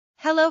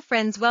Hello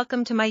friends,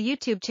 welcome to my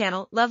YouTube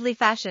channel, Lovely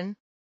Fashion.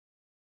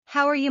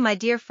 How are you my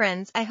dear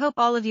friends? I hope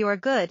all of you are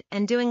good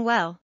and doing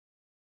well.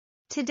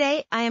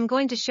 Today, I am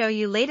going to show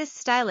you latest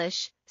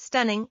stylish,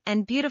 stunning,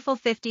 and beautiful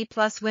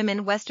 50+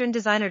 women Western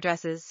designer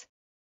dresses.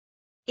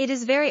 It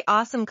is very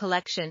awesome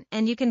collection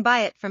and you can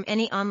buy it from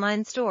any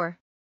online store.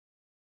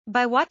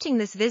 By watching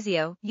this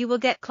video, you will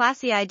get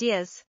classy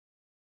ideas.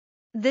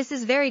 This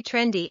is very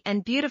trendy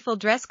and beautiful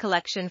dress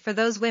collection for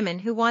those women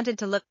who wanted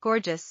to look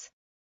gorgeous.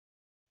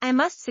 I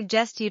must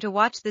suggest you to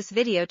watch this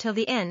video till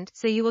the end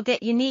so you will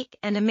get unique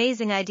and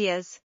amazing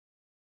ideas.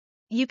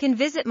 You can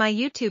visit my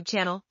YouTube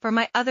channel for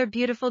my other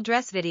beautiful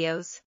dress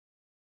videos.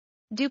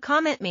 Do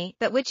comment me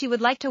that which you would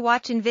like to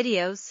watch in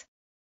videos.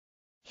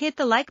 Hit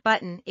the like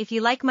button if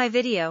you like my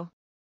video.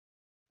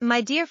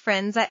 My dear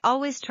friends, I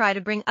always try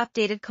to bring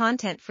updated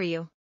content for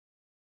you.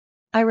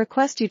 I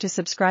request you to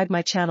subscribe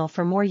my channel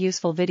for more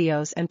useful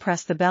videos and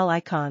press the bell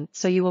icon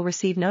so you will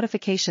receive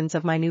notifications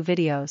of my new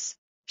videos.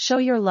 Show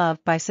your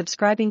love by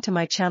subscribing to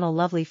my channel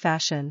Lovely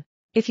Fashion.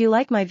 If you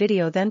like my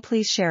video then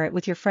please share it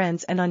with your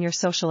friends and on your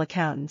social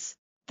accounts.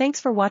 Thanks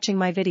for watching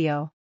my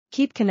video.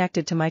 Keep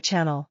connected to my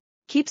channel.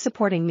 Keep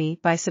supporting me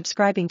by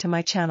subscribing to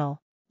my channel.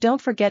 Don't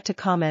forget to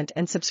comment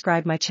and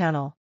subscribe my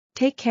channel.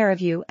 Take care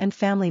of you and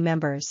family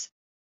members.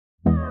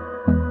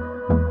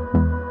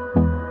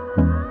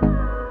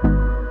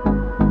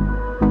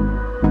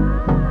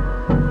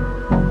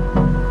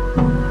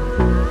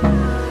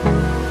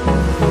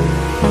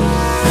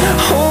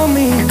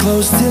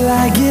 Close till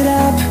I get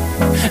up.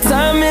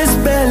 Time is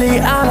barely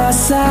on our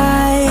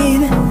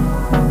side.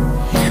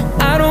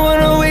 I don't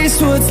wanna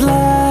waste what's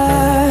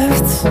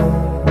left.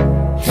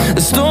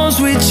 The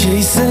storms we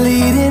chase are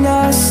leading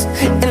us,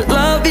 and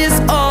love is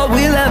all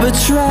we'll ever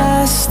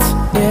trust.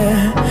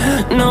 Yeah,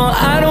 no,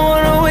 I don't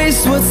wanna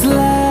waste what's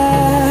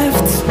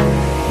left.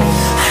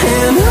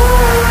 And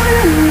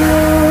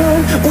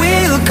on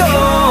we'll go,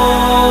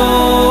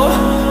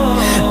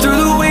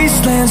 through the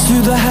wastelands,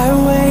 through the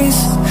highways,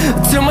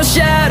 till my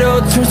shadow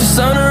turns to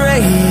sun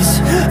rays.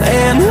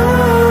 And